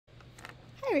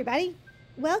everybody.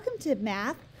 Welcome to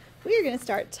math. We are going to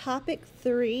start topic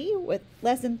 3 with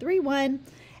lesson 3.1,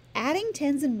 adding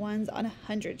tens and ones on a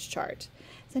hundreds chart.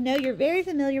 So I know you're very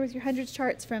familiar with your hundreds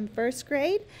charts from first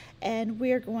grade, and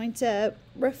we are going to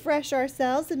refresh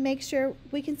ourselves and make sure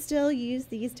we can still use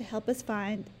these to help us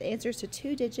find the answers to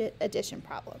two-digit addition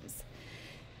problems.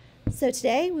 So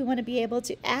today we want to be able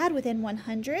to add within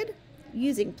 100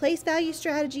 using place value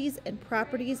strategies and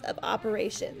properties of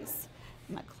operations.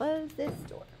 I'm going to close this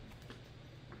door.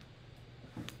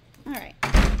 All right.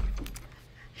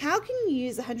 How can you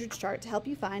use a hundreds chart to help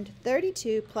you find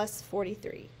 32 plus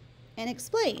 43? And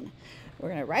explain. We're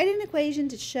going to write an equation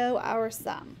to show our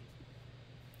sum.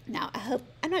 Now,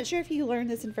 I'm not sure if you learned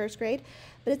this in first grade,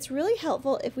 but it's really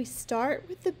helpful if we start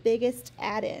with the biggest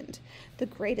addend, the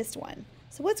greatest one.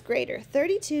 So what's greater,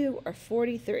 32 or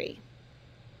 43?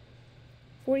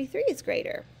 43 is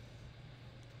greater.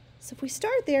 So if we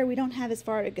start there, we don't have as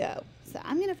far to go. So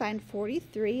I'm going to find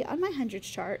 43 on my hundreds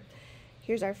chart.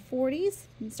 Here's our 40s,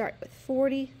 and start with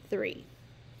 43.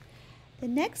 The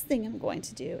next thing I'm going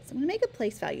to do is I'm going to make a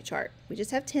place value chart. We just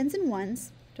have tens and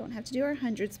ones, don't have to do our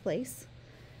hundreds place.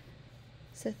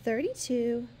 So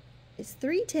 32 is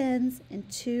 3 tens and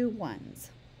 2 ones.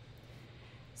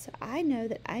 So I know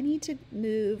that I need to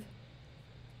move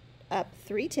up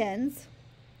 3 tens,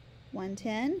 1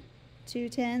 10, 2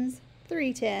 tens,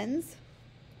 3 tens,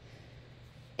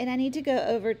 and I need to go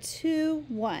over 2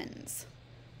 ones.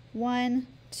 1,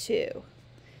 2,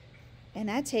 and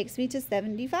that takes me to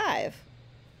 75.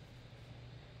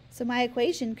 So my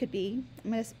equation could be,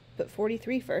 I'm going to put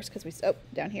 43 first because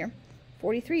down here,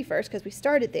 43 first because we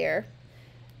started there.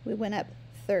 We went up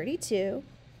 32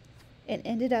 and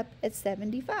ended up at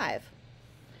 75.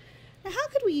 Now how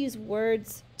could we use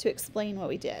words to explain what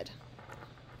we did?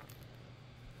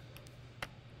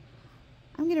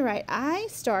 I'm going to write, I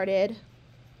started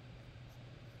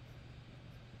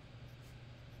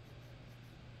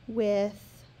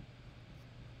with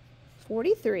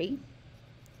 43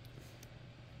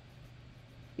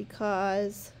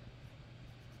 because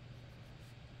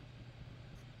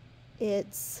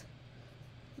it's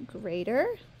greater.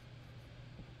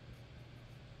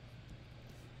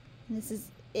 And this is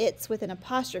it's with an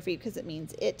apostrophe because it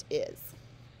means it is.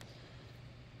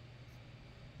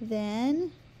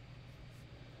 Then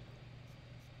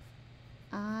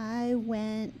I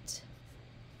went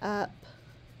up.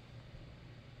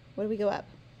 What do we go up?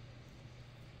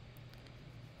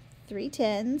 3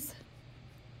 tens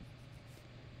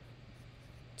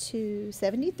to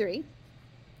 73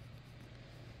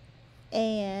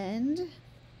 and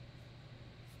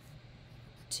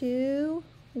 2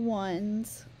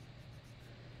 ones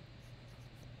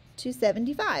to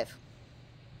 75.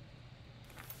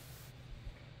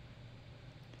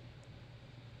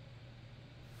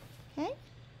 Okay?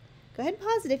 Go ahead and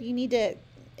pause it if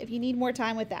you need more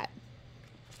time with that.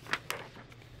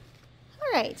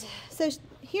 All right, so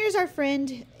here's our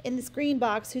friend in this green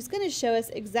box who's going to show us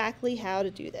exactly how to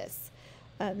do this.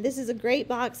 This is a great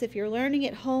box if you're learning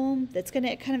at home that's going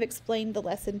to kind of explain the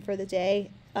lesson for the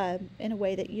day in a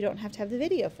way that you don't have to have the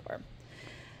video for.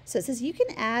 So it says you can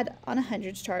add on a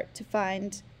hundreds chart to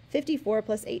find 54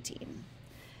 plus 18.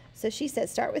 So she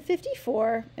says start with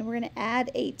 54 and we're going to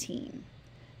add 18.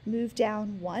 Move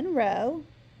down 1 row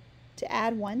to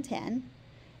add 110.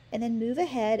 And then move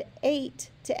ahead 8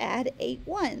 to add 8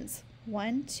 ones.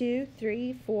 1, 2,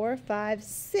 3, 4, 5,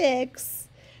 6.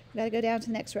 We've got to go down to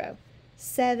the next row.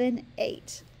 7,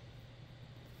 8.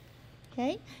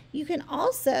 Okay, you can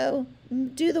also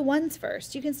do the ones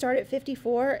first. You can start at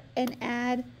 54 and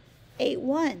add 8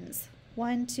 ones.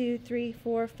 1, 2, 3,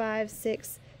 4, 5,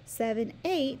 6, 7,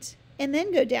 8, and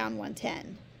then go down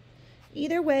 110.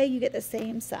 Either way, you get the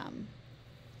same sum.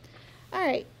 All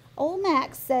right, old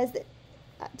Max says that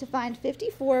to find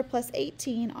 54 plus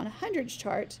 18 on a hundreds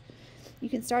chart, you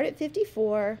can start at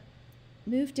 54,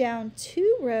 move down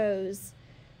 2 rows,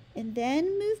 and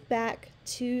then move back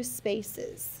 2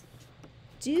 spaces.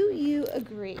 Do you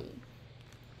agree?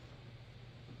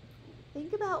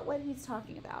 Think about what he's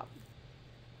talking about.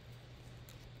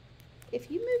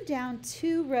 If you move down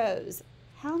 2 rows,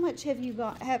 how much have you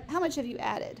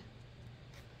added?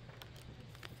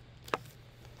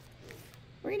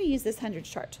 We're going to use this hundreds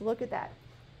chart to look at that.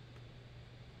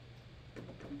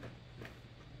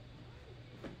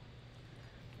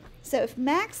 So if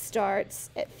Max starts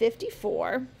at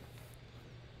 54,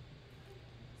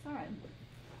 sorry,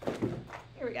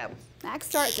 here we go. Max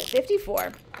starts at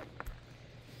 54,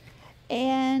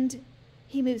 and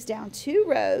he moves down 2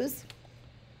 rows,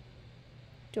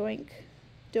 doink,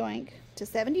 doink, to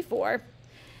 74,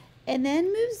 and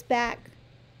then moves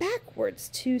backwards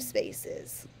 2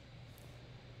 spaces.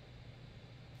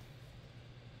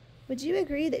 Would you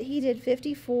agree that he did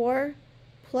 54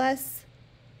 plus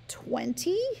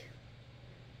 20?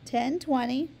 10,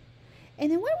 20. And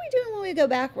then what are we doing when we go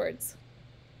backwards?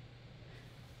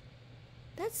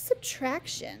 That's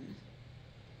subtraction.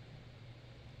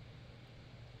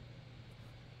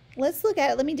 Let's look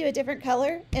at it. Let me do a different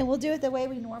color, and we'll do it the way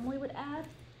we normally would add.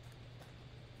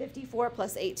 54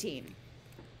 plus 18.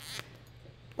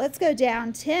 Let's go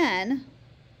down 10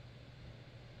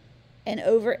 and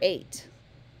over 8.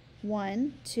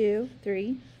 1, 2,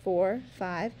 3, 4,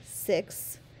 5,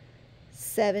 6,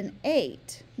 7,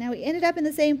 8. Now we ended up in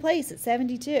the same place at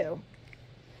 72.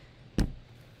 All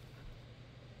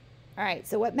right,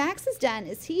 so what Max has done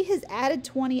is he has added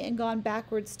 20 and gone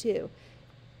backwards 2.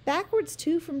 Backwards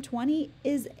 2 from 20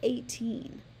 is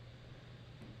 18.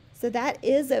 So that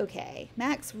is okay.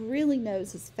 Max really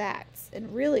knows his facts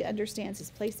and really understands his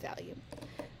place value.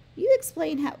 You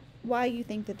explain why you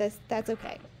think that that's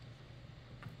okay.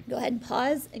 Go ahead and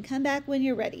pause and come back when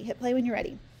you're ready. Hit play when you're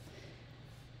ready.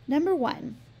 Number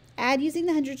 1, add using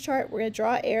the hundreds chart. We're going to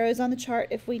draw arrows on the chart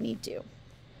if we need to.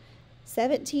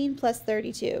 17 plus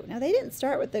 32. Now they didn't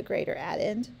start with the greater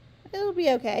add-end. It'll be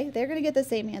okay. They're going to get the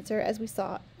same answer as we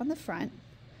saw on the front.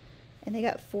 And they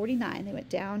got 49. They went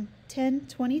down 10,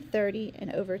 20, 30,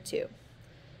 and over 2. All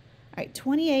right,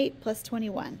 28 plus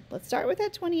 21. Let's start with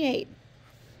that 28.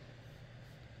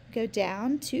 Go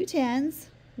down 2 tens,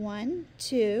 1,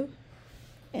 2,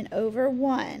 and over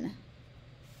 1.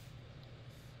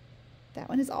 That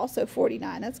one is also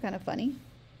 49. That's kind of funny.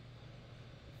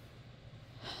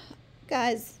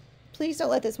 Guys, please don't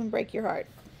let this one break your heart.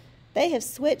 They have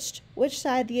switched which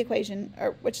side the equation,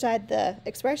 or which side the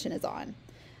expression is on.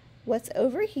 What's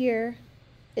over here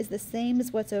is the same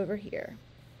as what's over here.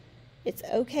 It's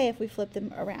okay if we flip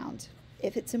them around.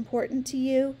 If it's important to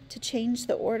you to change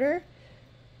the order,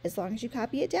 as long as you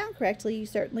copy it down correctly, you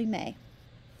certainly may.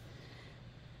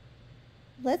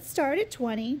 Let's start at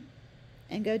 20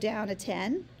 and go down a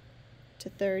 10 to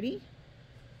 30.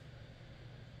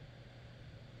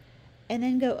 And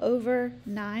then go over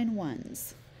 9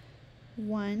 ones.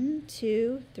 1,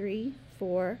 2, 3,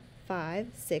 4, 5,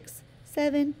 6,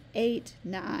 7, 8,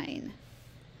 9.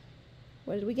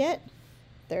 What did we get?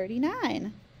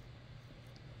 39.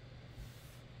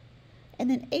 And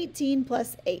then 18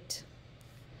 plus 8.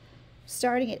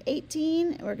 Starting at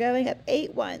 18, and we're going up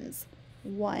 8 ones.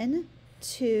 1,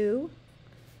 2,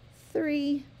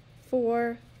 3,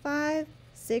 4, 5,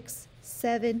 6,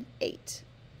 7, 8.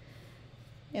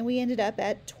 And we ended up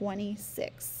at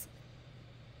 26.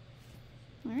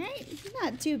 All right,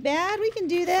 not too bad. We can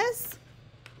do this.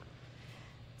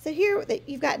 So here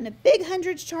you've gotten a big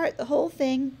hundreds chart, the whole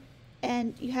thing,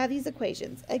 and you have these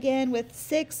equations. Again, with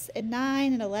 6 and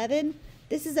 9 and 11,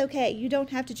 this is okay. You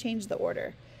don't have to change the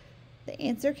order. The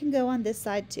answer can go on this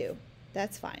side too.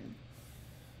 That's fine.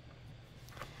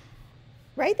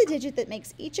 Write the digit that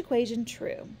makes each equation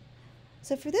true.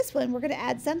 So for this one, we're going to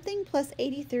add something plus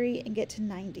 83 and get to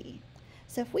 90.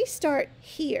 So if we start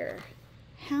here,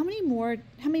 how many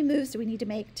moves do we need to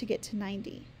make to get to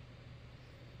 90?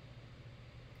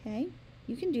 Okay,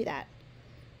 you can do that.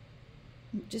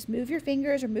 Just move your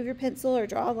fingers or move your pencil or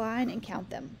draw a line and count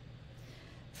them.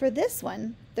 For this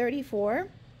one, 34,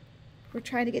 we're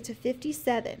trying to get to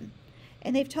 57.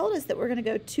 And they've told us that we're going to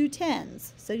go 2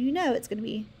 tens. So you know it's going to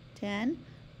be 10,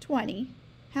 20.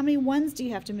 How many ones do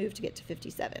you have to move to get to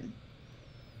 57?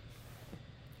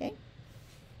 Okay.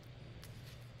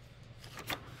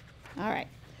 All right.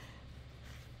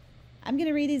 I'm going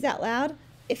to read these out loud.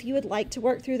 If you would like to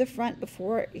work through the front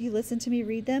before you listen to me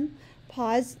read them,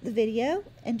 pause the video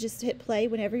and just hit play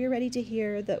whenever you're ready to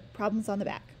hear the problems on the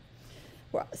back.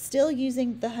 We're still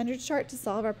using the hundreds chart to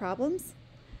solve our problems.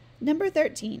 Number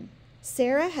 13,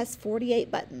 Sarah has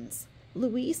 48 buttons.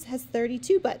 Luis has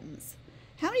 32 buttons.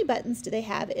 How many buttons do they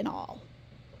have in all?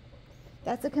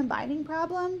 That's a combining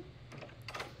problem.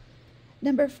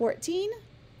 Number 14,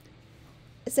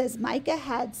 it says Micah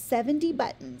had 70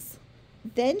 buttons.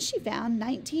 Then she found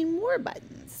 19 more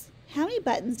buttons. How many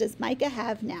buttons does Micah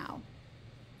have now?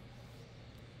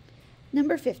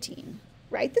 Number 15,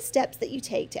 write the steps that you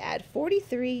take to add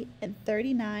 43 and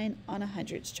 39 on a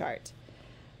hundreds chart.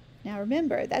 Now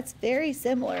remember, that's very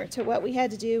similar to what we had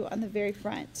to do on the very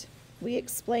front. We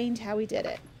explained how we did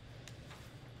it.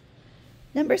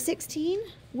 Number 16,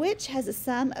 which has a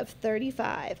sum of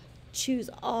 35? Choose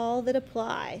all that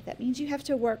apply. That means you have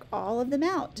to work all of them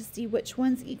out to see which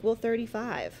ones equal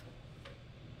 35.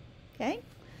 Okay?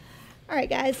 All right,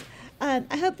 guys. I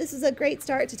hope this is a great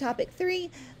start to topic 3.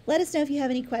 Let us know if you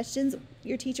have any questions.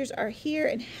 Your teachers are here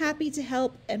and happy to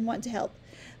help and want to help.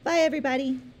 Bye,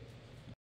 everybody.